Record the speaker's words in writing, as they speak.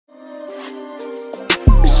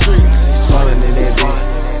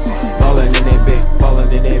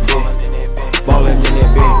ballin' in that bit, ballin' in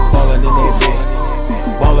that bit, ballin' in that bit,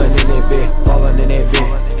 ballin' in that bit, ballin' in that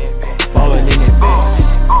bit, ballin' in that bit.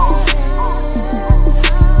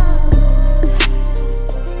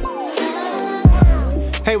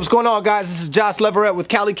 Hey, what's going on, guys? This is Josh Leverett with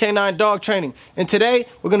Cali Canine Dog Training, and today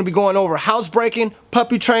we're going to be going over housebreaking,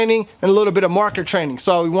 puppy training, and a little bit of marker training.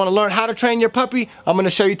 So you want to learn how to train your puppy? I'm going to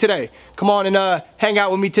show you today. Come on and hang out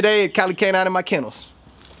with me today at Cali Canine in my kennels.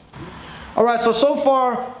 Alright, so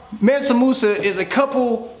far Mansa Musa is a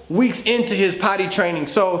couple weeks into his potty training,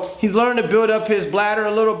 so he's learned to build up his bladder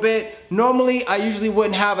a little bit. Normally I usually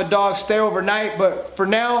wouldn't have a dog stay overnight, but for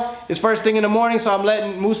now it's first thing in the morning, so I'm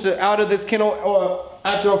letting Musa out of this kennel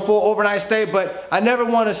after a full overnight stay, but I never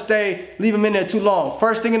want to leave him in there too long.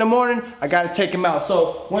 First thing in the morning, I got to take him out.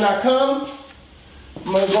 So when I come,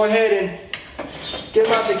 I'm going to go ahead and get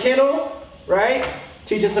him out the kennel, right?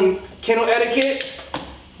 Teach him some kennel etiquette,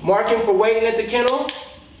 mark him for waiting at the kennel,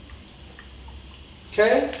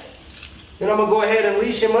 okay? Then I'm going to go ahead and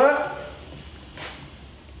leash him up.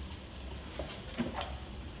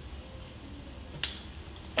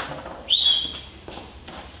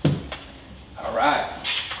 Alright.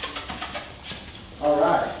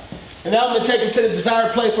 And now I'm going to take him to the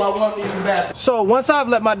desired place where I want him to use the bathroom. So once I've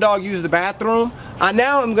let my dog use the bathroom, I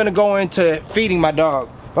now am going to go into feeding my dog.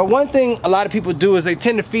 But one thing a lot of people do is they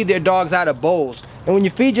tend to feed their dogs out of bowls. And when you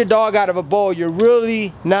feed your dog out of a bowl, you're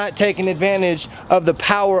really not taking advantage of the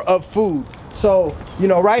power of food. So, you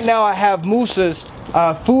know, right now I have Musa's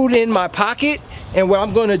food in my pocket, and what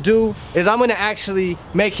I'm going to do is I'm going to actually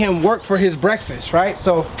make him work for his breakfast, right?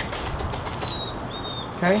 So,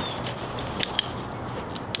 okay.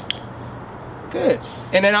 Good.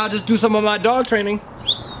 And then I'll just do some of my dog training.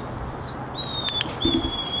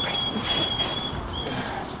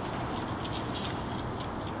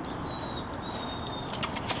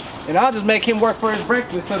 And I'll just make him work for his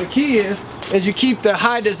breakfast. So the key is you keep the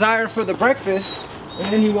high desire for the breakfast,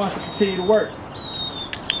 and then he wants to continue to work.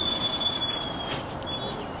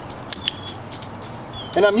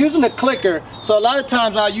 And I'm using a clicker, so a lot of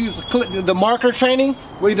times I'll use the marker training,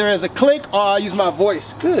 either as a click or I'll use my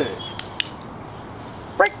voice. Good.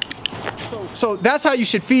 Break. So that's how you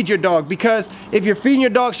should feed your dog, because if you're feeding your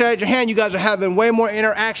dog straight at your hand, you guys are having way more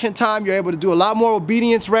interaction time. You're able to do a lot more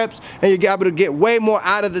obedience reps, and you're able to get way more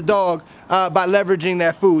out of the dog by leveraging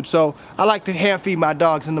that food. So I like to hand feed my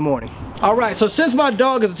dogs in the morning. All right, so since my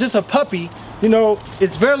dog is just a puppy, you know,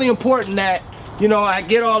 it's very important that, you know, I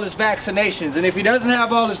get all his vaccinations. And if he doesn't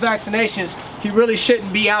have all his vaccinations, he really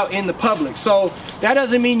shouldn't be out in the public. So that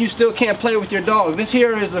doesn't mean you still can't play with your dog. This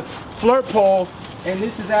here is a flirt pole, and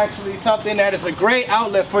this is actually something that is a great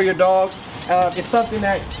outlet for your dogs. It's something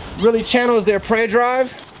that really channels their prey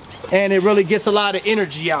drive, and it really gets a lot of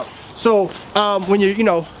energy out. So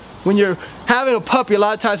when you're having a puppy, a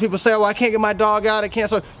lot of times people say, well, I can't get my dog out, I can't.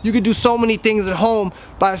 So you can do so many things at home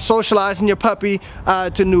by socializing your puppy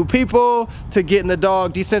to new people, to getting the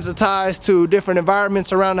dog desensitized to different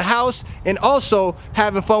environments around the house, and also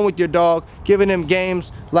having fun with your dog, giving him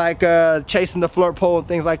games like chasing the flirt pole and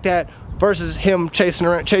things like that, versus him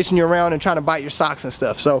chasing you around and trying to bite your socks and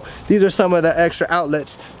stuff. So these are some of the extra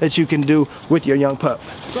outlets that you can do with your young pup.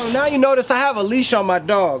 So now you notice I have a leash on my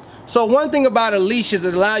dog. So one thing about a leash is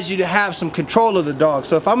it allows you to have some control of the dog.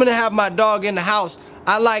 So if I'm gonna have my dog in the house,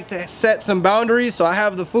 I like to set some boundaries. So I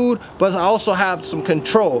have the food, but I also have some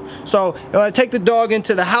control. So when I take the dog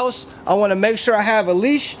into the house, I wanna make sure I have a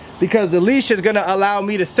leash, because the leash is gonna allow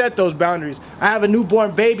me to set those boundaries. I have a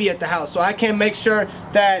newborn baby at the house, so I can make sure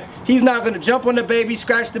that he's not gonna jump on the baby,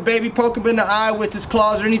 scratch the baby, poke him in the eye with his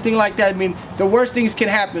claws or anything like that. I mean, the worst things can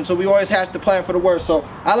happen, so we always have to plan for the worst. So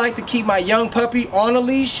I like to keep my young puppy on a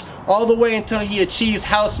leash all the way until he achieves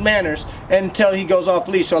house manners and until he goes off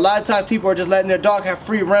leash. So a lot of times people are just letting their dog have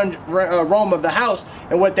free roam of the house,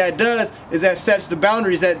 and what that does is that sets the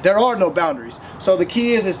boundaries that there are no boundaries. So the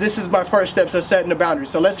key is this is my first step to setting the boundaries.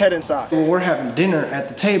 So let's head inside. When we're having dinner at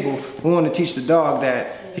the table, we want to teach the dog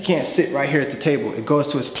that he can't sit right here at the table. It goes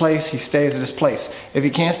to his place, he stays at his place. If he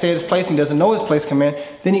can't stay at his place and he doesn't know his place come in,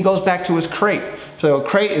 then he goes back to his crate. So a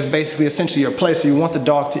crate is basically essentially your place. So you want the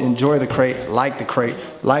dog to enjoy the crate, like the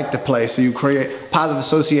place. So you create positive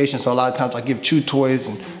association. So a lot of times I give chew toys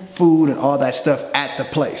and food and all that stuff at the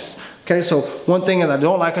place. Okay, so one thing is I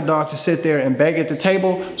don't like a dog to sit there and beg at the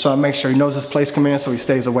table, so I make sure he knows his place come in so he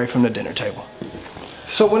stays away from the dinner table.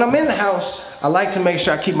 So when I'm in the house, I like to make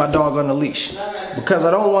sure I keep my dog on the leash, because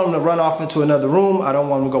I don't want him to run off into another room. I don't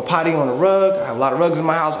want him to go potty on a rug. I have a lot of rugs in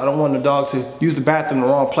my house. I don't want the dog to use the bathroom in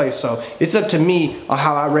the wrong place. So it's up to me on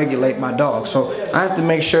how I regulate my dog. So I have to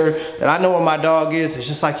make sure that I know where my dog is. It's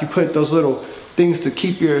just like you put those little things to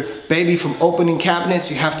keep your baby from opening cabinets.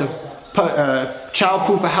 You have to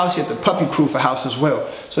child-proof a house, you have to puppy-proof a house as well.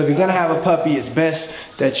 So if you're gonna have a puppy, it's best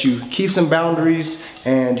that you keep some boundaries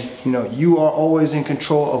and you are always in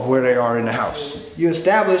control of where they are in the house. You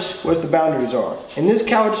establish what the boundaries are. In this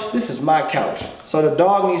couch, this is my couch. So the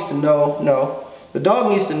dog needs to know, the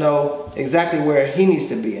dog needs to know exactly where he needs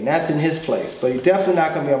to be, and that's in his place, but he's definitely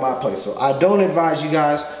not gonna be on my place. So I don't advise you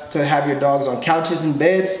guys to have your dogs on couches and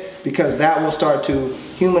beds, because that will start to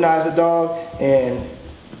humanize the dog and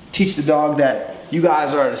teach the dog that you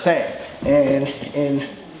guys are the same. And in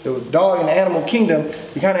the dog and the animal kingdom,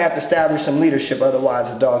 you kind of have to establish some leadership,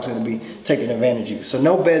 otherwise the dog's going to be taking advantage of you. So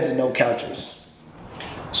no beds and no couches.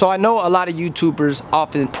 So I know a lot of YouTubers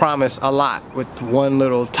often promise a lot with one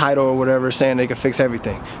little title or whatever, saying they can fix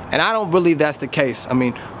everything. And I don't believe that's the case. I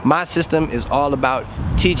mean, my system is all about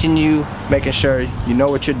teaching you, making sure you know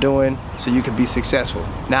what you're doing so you can be successful,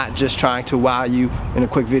 not just trying to wow you in a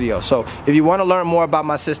quick video. So if you want to learn more about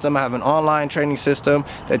my system, I have an online training system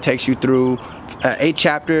that takes you through 8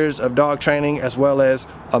 chapters of dog training, as well as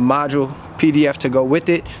a module PDF to go with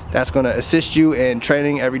it that's going to assist you in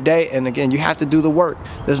training every day. And again, you have to do the work.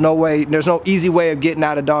 There's no easy way of getting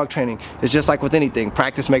out of dog training. It's just like with anything,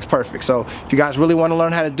 practice makes perfect. So if you guys really want to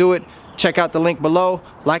learn how to do it, check out the link below,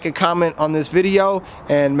 like and comment on this video,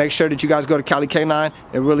 and make sure that you guys go to Cali Canine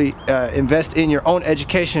and really invest in your own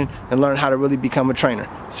education and learn how to really become a trainer.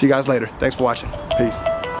 See you guys later. Thanks for watching. Peace.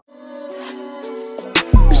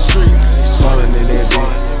 Falling in that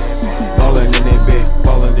bed, falling in that bed,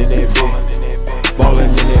 falling in that bed, falling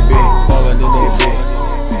in that bed, falling in that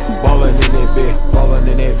bed, falling in that bed, falling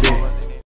in that bed.